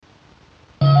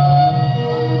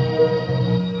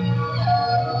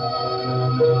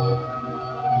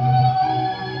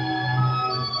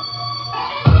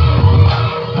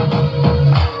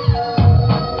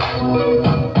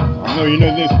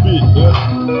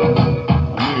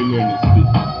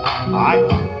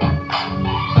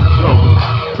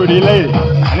Pretty lady,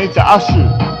 I need to ask you,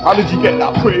 how did you get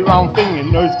that pretty round thing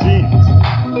in those jeans?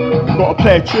 Gotta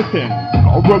play a tripping,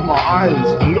 gotta rub my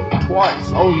eyes and look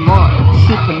twice, oh my.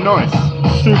 Super nice,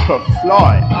 super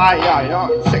fly,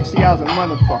 aye, sexy as a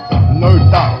motherfucker, no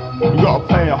doubt. You gotta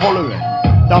play a hollering,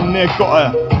 damn near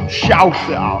gotta shout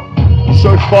it out. You're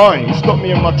so fine, you stop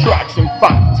me in my tracks, in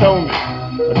fact, tell me,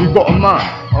 have you got a man?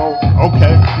 Oh,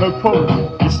 okay, no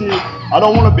problem. You see, I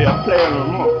don't wanna be a player no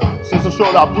more. Since I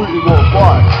saw that booty walk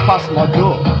by, past my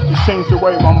door, it's changed the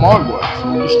way my mind works.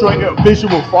 It's straight up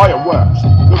visual fireworks.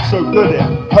 Looks so good in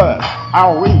her,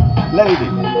 owie, lady.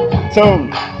 Tell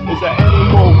me, is there any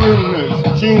more room in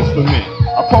those jeans for me?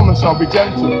 I promise I'll be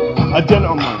gentle, a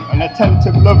gentleman, an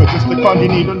attentive lover, just the kind you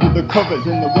need under the covers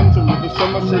in the winter or the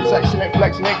summer. So section it,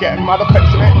 flexing it, getting mad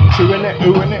affectionate, chewing it,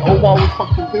 oohing it, all while we're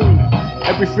fucking doing it.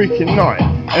 Every freaking night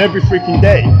and every freaking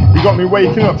day, you got me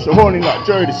waking up so horny like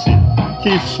Jodeci.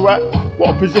 Keith Sweat,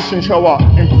 what position shall I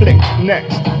inflict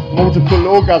next? Multiple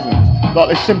orgasms,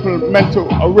 like a simple mental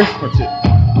arithmetic.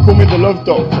 Call me the love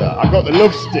doctor, I got the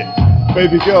love stick.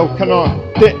 Baby girl, can I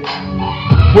dip?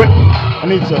 Whip, I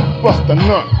need to bust a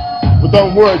nut. But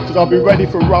don't worry, cause I'll be ready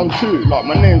for round 2. Like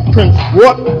my name's Prince,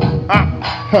 what?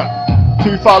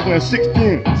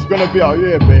 2016, it's gonna be our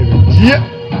year, baby. Yeah.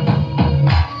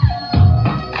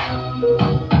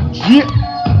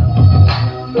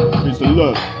 It's the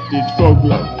love, it's folk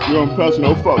love, your own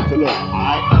personal folk to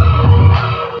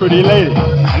love. Pretty lady,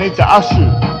 I need to ask you,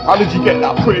 how did you get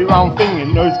that pretty round thing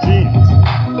in those jeans?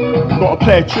 Gotta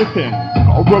play a tripping,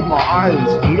 gotta rub my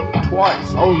eyes and look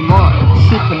twice, oh my.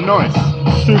 Super nice,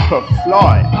 super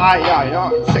fly,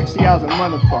 aye, sexy as a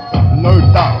motherfucker, no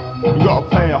doubt. You gotta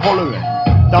play a hollering,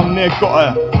 damn near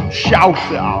gotta shout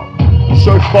it out. You're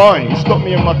so fine, you stop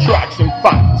me in my tracks, in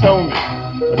fact, tell me,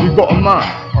 have you got a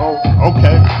man? Oh,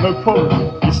 okay, no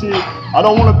problem. You see, I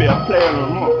don't wanna be a player no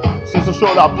more. Since I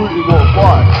saw that booty walk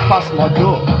by, past my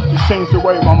door, it's changed the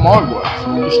way my mind works.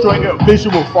 It's straight up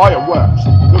visual fireworks.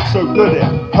 Looks so good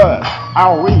in her,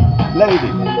 owie, lady.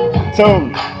 Tell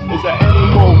me, is there any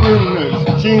more room in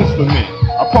those jeans for me?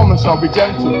 I promise I'll be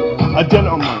gentle, a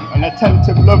gentleman, an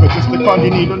attentive lover, just the kind you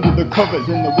need under the covers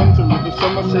in the winter or the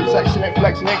summer. So section it,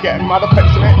 flexing it, getting mad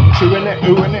affectionate, chewing it,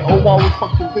 oohing it, all while we're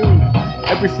fucking doing it.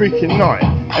 Every freaking night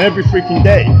and every freaking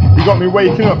day, you got me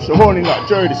waking up so horny like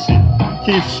Jodeci.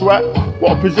 Keith Sweat,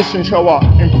 what position shall I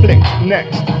inflict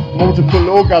next? Multiple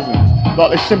orgasms,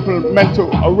 like a simple mental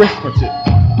arithmetic.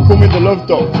 Call me the love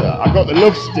doctor, I got the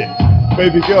love stick.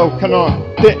 Baby girl, can I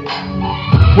dip?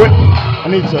 Whip, I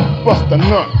need to bust a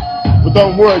nut. But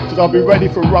don't worry, cause I'll be ready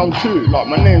for round 2. Like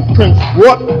my name's Prince,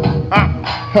 what?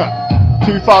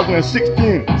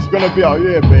 2016, it's gonna be our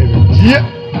year, baby.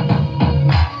 Yeah.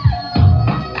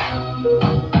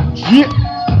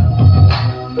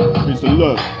 It's the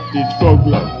love, it's folk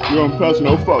love, your own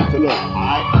personal folk to love.